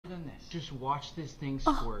Just watch this thing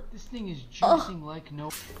squirt. This thing is juicing like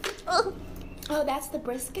no. Oh, that's the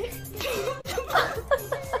brisket?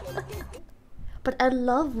 But I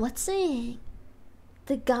love watching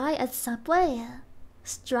the guy at Subway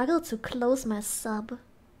struggle to close my sub.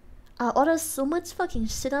 I order so much fucking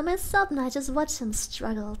shit on my sub and I just watch him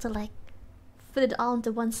struggle to like fit it all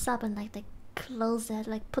into one sub and like close it,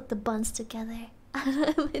 like put the buns together.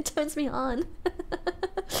 It turns me on.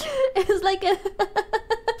 It's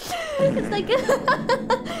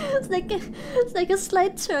like a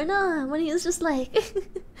slight turn on when he's just like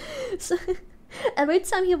so every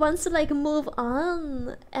time he wants to like move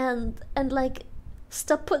on and like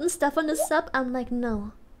stop putting stuff on the sub, I'm like,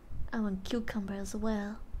 no, I want cucumber as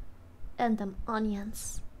well, and them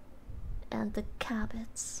onions and the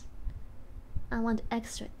cabbage. I want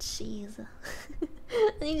extra cheese.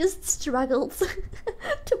 And he just struggles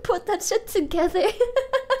to put that shit together.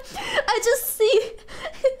 I just see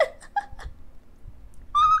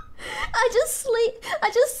I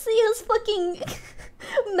just see his fucking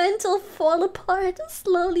mental fall apart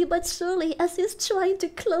slowly but surely as he's trying to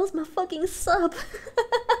close my fucking sub.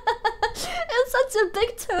 It's such a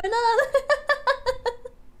big turn on.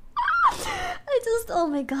 Oh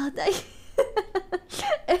my god,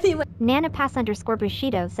 Anyway.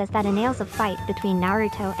 Nanapass_Bushido says that announces a fight between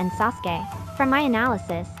Naruto and Sasuke. From my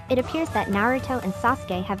analysis, it appears that Naruto and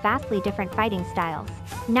Sasuke have vastly different fighting styles.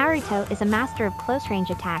 Naruto is a master of close-range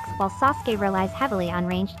attacks while Sasuke relies heavily on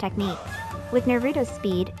ranged techniques. With Naruto's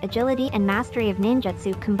speed, agility and mastery of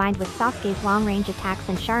ninjutsu combined with Sasuke's long-range attacks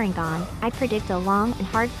and Sharingan, I predict a long and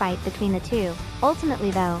hard fight between the two.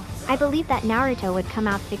 Ultimately though, I believe that Naruto would come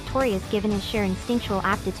out victorious given his sheer instinctual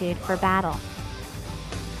aptitude for battle.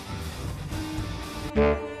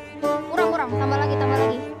 Kurang, tambah lagi.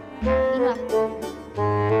 Inilah.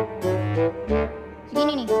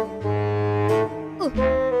 Segini nih.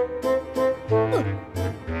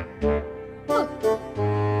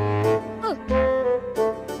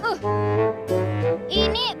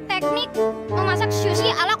 Ini teknik memasak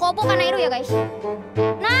sushi ala Kobo Kanaeru ya guys.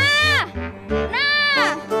 Nah,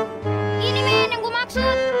 ini men yang gue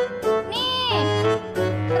maksud. Nih,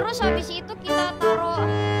 terus habis itu kita taruh.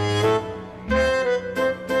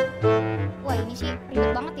 Wah ini sih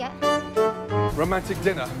ribet banget ya. Romantic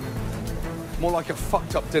dinner, more like a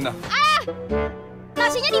fucked up dinner. Ah,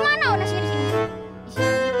 nasinya di mana? Oh nasinya di sini. Di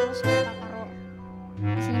sini terus kita taruh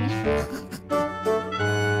di sini.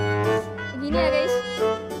 Begini ya guys,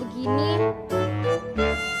 begini.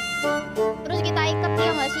 Terus kita ikat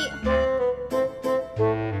ya nggak sih?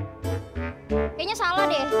 Kayaknya salah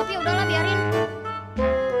deh, tapi udahlah biarin.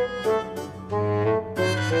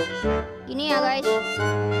 Gini ya guys,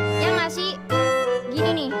 ya nggak sih?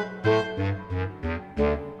 Gini nih.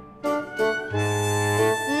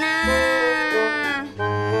 Nah,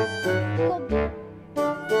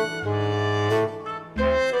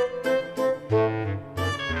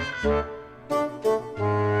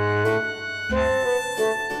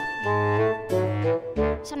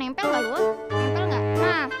 bisa nempel nggak lu? Nempel nggak?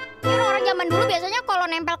 Nah, ini orang zaman dulu biasanya kalau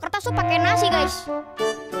nempel kertas tuh pakai nasi guys.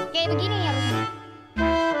 Kayak begini harusnya.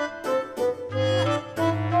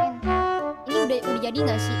 Udah jadi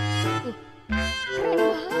nggak sih? Keren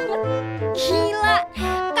banget. Gila,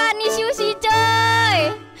 Kani sushi coy.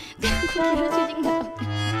 Gue kira sushi nggak.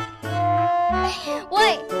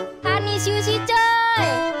 Woi, Kani sushi coy.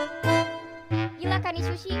 Gila Kani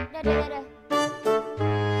sushi. Dadah.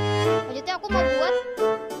 Lanjutnya aku mau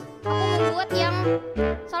buat yang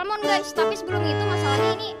salmon guys. Tapi sebelum itu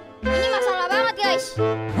masalahnya ini masalah banget guys.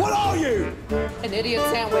 What are you? An idiot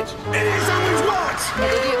sandwich. Idiot sandwich what? An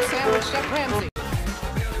idiot sandwich, Chef Ramsay.